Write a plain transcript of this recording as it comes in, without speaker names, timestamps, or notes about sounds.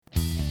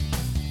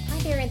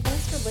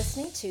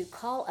listening to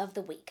Call of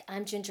the Week.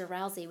 I'm Ginger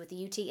Rousey with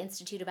the UT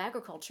Institute of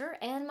Agriculture,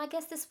 and my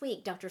guest this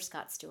week, Dr.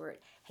 Scott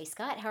Stewart. Hey,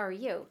 Scott, how are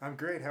you? I'm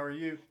great. How are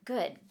you?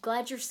 Good.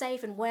 Glad you're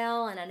safe and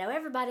well, and I know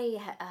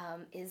everybody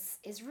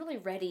is really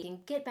ready to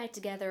get back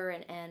together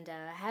and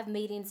have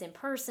meetings in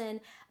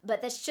person,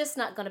 but that's just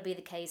not going to be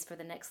the case for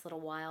the next little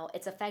while.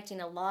 It's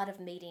affecting a lot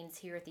of meetings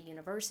here at the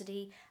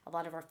university. A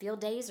lot of our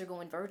field days are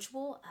going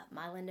virtual.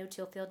 Milan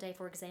No-Till Field Day,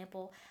 for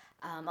example.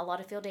 A lot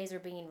of field days are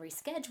being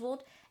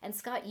rescheduled. And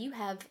Scott, you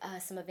have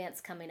some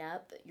events coming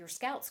up, your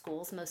scout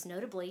schools most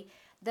notably,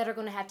 that are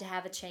going to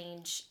have a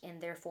change in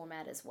their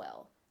format as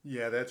well.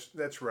 Yeah,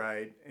 that's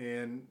right.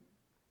 And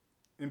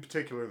in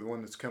particular, the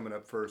one that's coming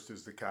up first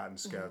is the Cotton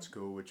Scout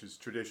School, which is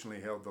traditionally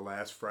held the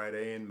last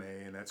Friday in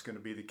May, and that's going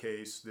to be the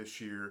case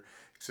this year,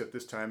 except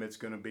this time it's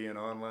going to be an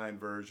online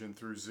version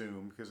through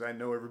Zoom, because I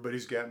know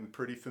everybody's gotten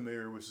pretty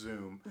familiar with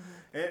Zoom.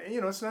 And,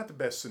 it's not the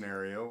best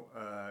scenario.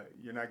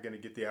 You're not going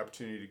to get the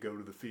opportunity to go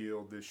to the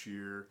field this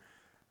year.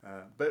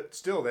 But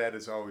still, that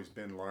has always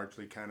been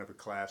largely kind of a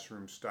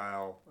classroom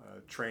style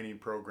training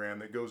program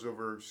that goes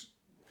over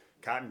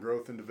cotton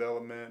growth and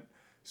development,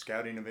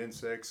 scouting of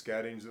insects,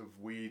 scouting of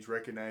weeds,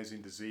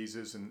 recognizing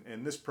diseases.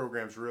 And this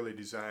program is really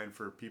designed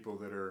for people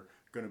that are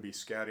going to be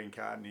scouting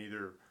cotton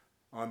either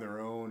on their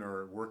own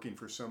or working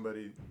for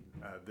somebody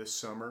this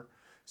summer.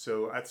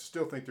 So I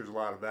still think there's a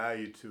lot of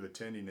value to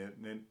attending it.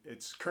 And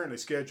it's currently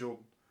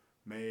scheduled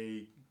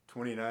May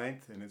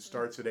 29th, and it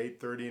starts at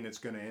 8:30 and it's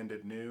going to end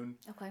at noon.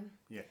 Okay.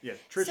 Yeah.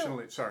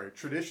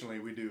 Traditionally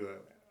we do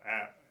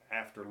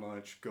after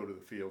lunch go to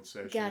the field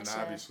session, Gotcha.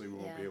 and obviously we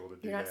won't be able to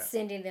do You're not that.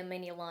 sending them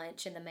any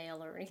lunch in the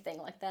mail or anything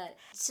like that.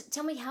 So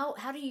tell me,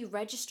 how do you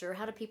register?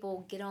 How do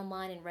people get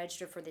online and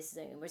register for this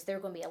Zoom? Is there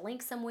going to be a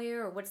link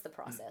somewhere, or what's the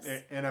process?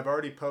 And I've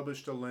already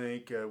published a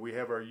link. We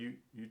have our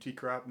UT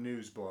Crop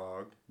News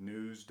blog,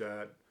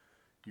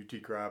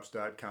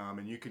 news.utcrops.com,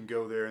 and you can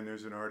go there and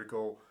there's an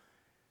article.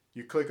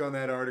 You click on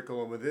that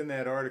article, and within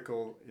that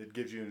article, it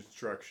gives you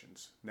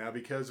instructions. Now,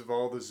 because of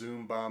all the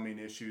Zoom bombing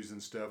issues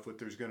and stuff, what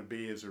there's going to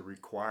be is a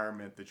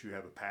requirement that you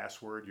have a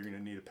password. You're going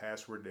to need a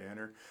password to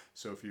enter.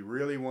 So if you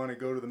really want to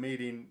go to the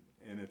meeting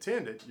and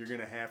attend it, you're going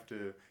to have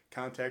to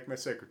contact my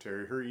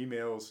secretary. Her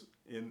email's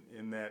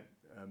in that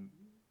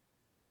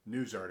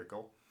news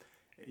article.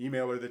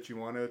 Email her that you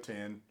want to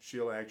attend.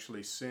 She'll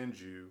actually send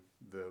you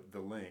the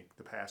link,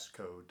 the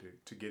passcode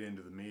to get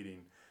into the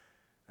meeting.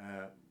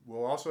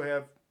 We'll also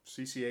have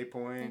CCA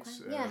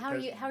points. Okay. Yeah, how are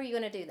you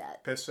going to do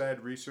that?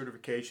 Pesticide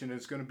recertification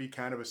is going to be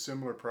kind of a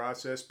similar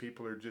process.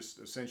 People are just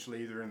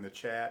essentially either in the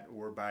chat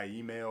or by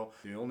email.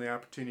 The only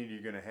opportunity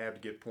you're going to have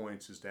to get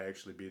points is to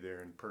actually be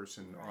there in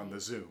person on the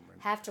Zoom.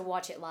 Have to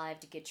watch it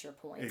live to get your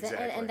points.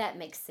 Exactly. And that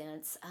makes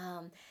sense.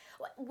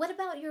 What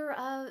about your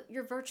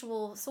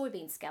virtual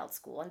soybean scout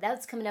school? And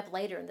that's coming up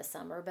later in the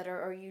summer, but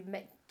are you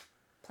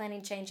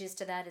planning changes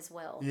to that as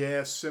well?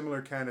 Yeah,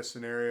 similar kind of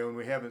scenario, and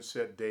we haven't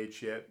set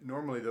dates yet.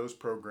 Normally those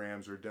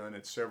programs are done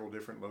at several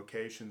different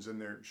locations, and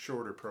they're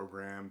shorter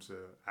programs,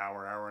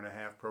 hour and a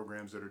half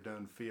programs that are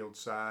done field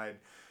side.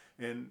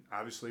 And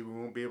obviously we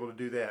won't be able to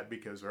do that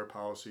because our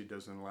policy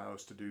doesn't allow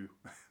us to do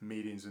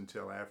meetings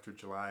until after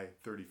July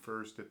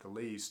 31st at the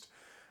least.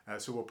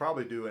 So we'll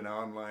probably do an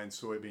online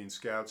soybean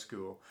scout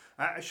school.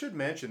 I should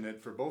mention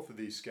that for both of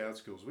these scout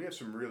schools, we have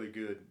some really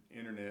good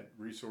internet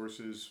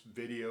resources,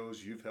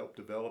 videos. You've helped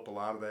develop a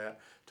lot of that,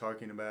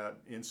 talking about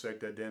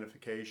insect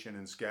identification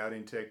and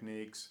scouting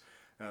techniques.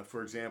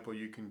 For example,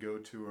 you can go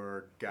to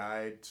our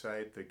guide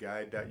site,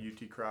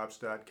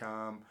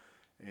 theguide.utcrops.com,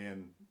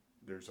 and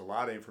there's a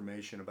lot of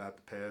information about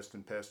the pest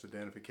and pest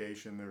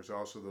identification. There's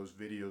also those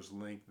videos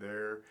linked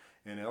there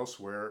and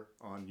elsewhere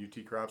on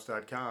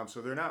utcrops.com.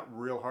 So they're not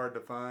real hard to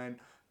find.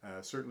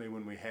 Certainly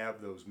when we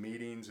have those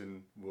meetings,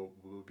 and we'll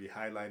be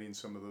highlighting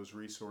some of those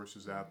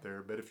resources out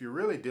there. But if you're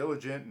really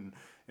diligent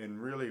and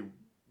really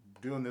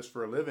doing this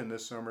for a living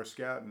this summer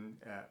scouting,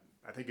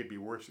 I think it'd be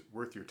worth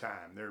your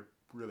time. They're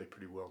really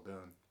pretty well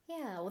done.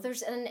 Yeah, well,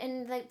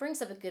 and that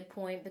brings up a good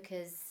point,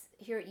 because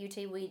here at UT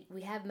we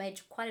have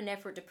made quite an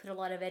effort to put a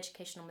lot of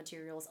educational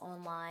materials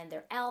online.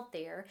 They're out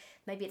there.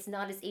 Maybe it's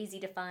not as easy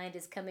to find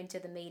as coming to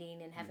the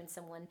meeting and having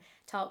someone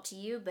talk to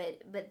you,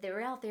 but they're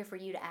out there for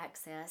you to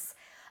access.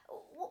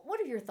 What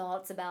are your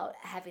thoughts about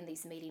having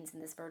these meetings in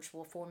this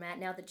virtual format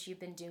now that you've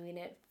been doing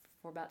it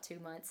for about 2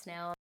 months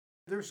now?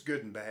 There's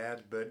good and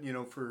bad, but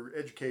for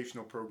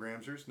educational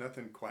programs, there's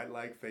nothing quite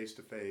like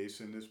face-to-face,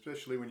 and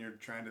especially when you're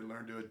trying to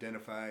learn to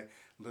identify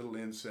little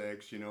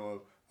insects.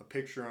 A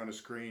picture on a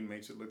screen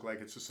makes it look like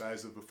it's the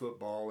size of a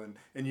football,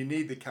 and you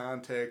need the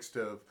context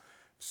of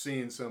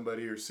seeing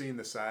somebody or seeing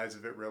the size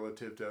of it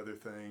relative to other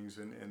things,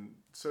 and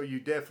so you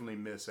definitely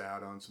miss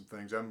out on some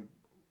things.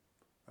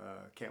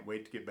 Can't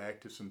wait to get back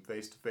to some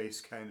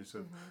face-to-face kinds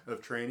of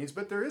trainings,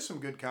 but there is some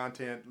good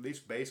content, at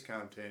least base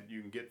content,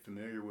 you can get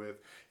familiar with,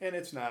 and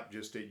it's not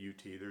just at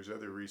UT. There's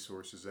other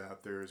resources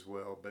out there as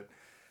well. But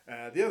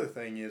the other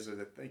thing is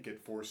that I think it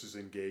forces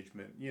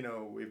engagement.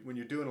 When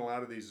you're doing a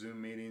lot of these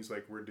Zoom meetings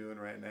like we're doing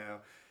right now,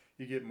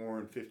 you get more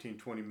than 15,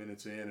 20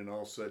 minutes in, and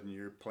all of a sudden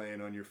you're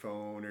playing on your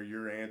phone or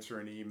you're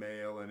answering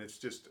email, and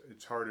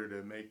it's harder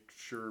to make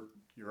sure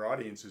your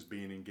audience is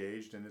being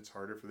engaged, and it's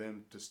harder for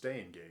them to stay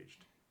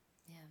engaged.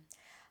 Yeah.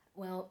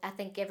 Well, I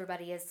think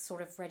everybody is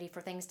sort of ready for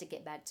things to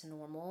get back to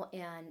normal,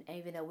 and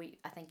even though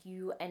I think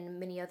you and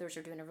many others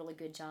are doing a really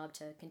good job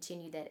to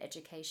continue that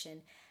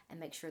education and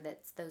make sure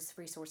that those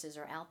resources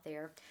are out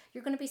there.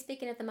 You're going to be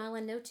speaking at the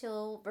Milan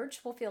No-Till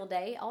Virtual Field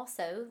Day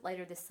also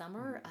later this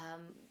summer.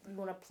 You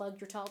want to plug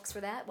your talks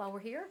for that while we're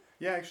here?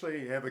 Yeah,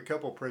 actually, I have a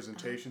couple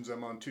presentations.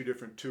 I'm on 2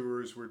 different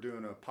tours. We're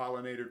doing a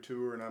pollinator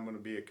tour, and I'm going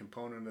to be a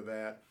component of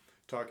that,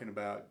 talking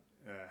about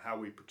how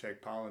we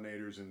protect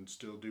pollinators and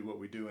still do what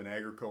we do in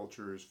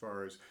agriculture as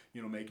far as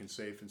making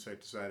safe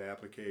insecticide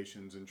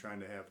applications and trying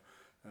to have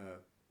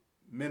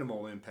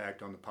minimal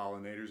impact on the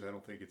pollinators. I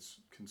don't think it's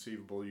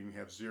conceivable you can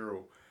have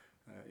zero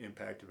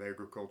impact of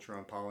agriculture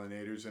on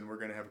pollinators, and we're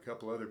going to have a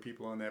couple other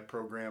people on that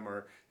program.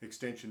 Our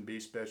extension bee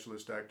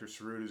specialist, Dr.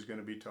 Saruta, is going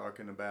to be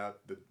talking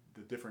about the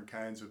different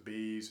kinds of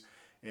bees,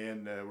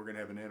 and we're going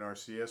to have an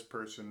NRCS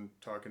person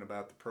talking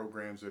about the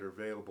programs that are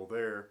available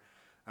there.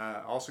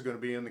 Also going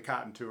to be in the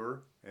cotton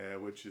tour,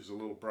 which is a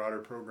little broader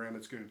program.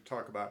 It's going to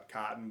talk about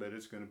cotton, but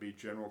it's going to be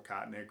general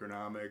cotton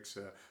agronomics.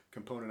 A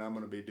component I'm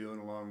going to be doing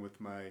along with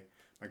my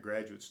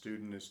graduate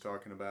student is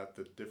talking about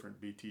the different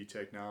BT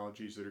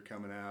technologies that are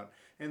coming out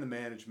and the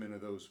management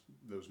of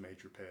those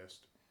major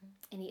pests.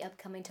 Any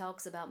upcoming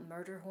talks about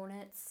murder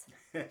hornets?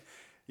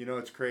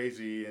 It's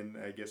crazy, and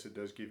I guess it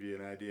does give you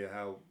an idea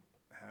how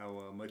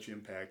much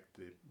impact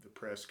the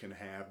press can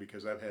have,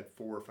 because I've had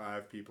 4 or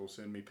 5 people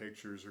send me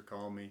pictures or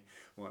call me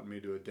wanting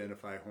me to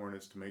identify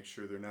hornets to make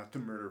sure they're not the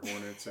murder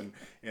hornets.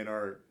 And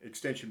our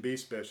extension bee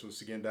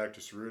specialist, again, Dr.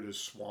 Saruta, is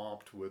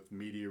swamped with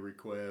media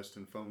requests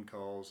and phone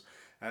calls.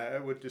 I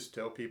would just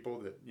tell people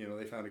that,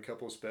 they found a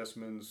couple of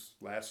specimens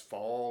last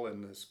fall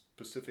in the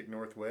Pacific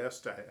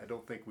Northwest. I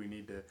don't think we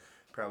need to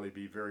probably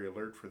be very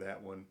alert for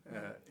that one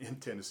in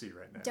Tennessee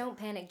right now. Don't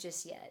panic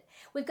just yet.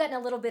 We've gotten a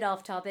little bit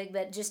off topic,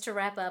 but just to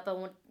wrap up,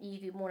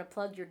 you want to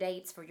plug your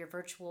dates for your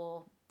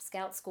virtual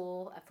Scout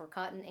School for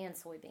cotton and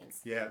soybeans.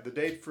 Yeah, the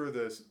date for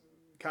the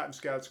Cotton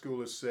Scout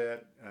School is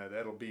set.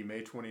 That'll be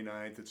May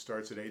 29th. It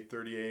starts at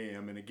 8:30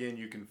 a.m. And again,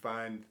 you can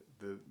find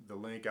the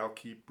link. I'll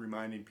keep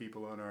reminding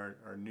people on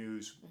our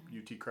news,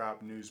 UT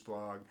Crop News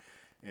blog,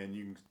 and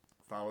you can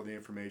follow the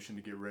information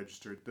to get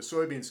registered. The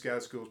Soybean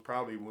Scout Schools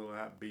probably will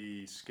not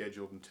be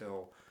scheduled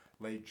until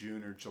late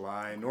June or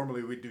July.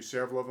 Normally we do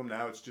several of them.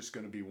 Now it's just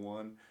going to be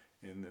one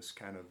in this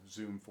kind of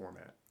Zoom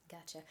format.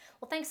 Gotcha.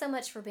 Well, thanks so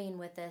much for being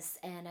with us.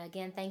 And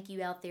again, thank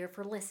you out there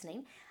for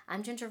listening.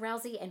 I'm Ginger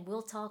Rousey, and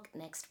we'll talk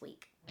next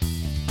week.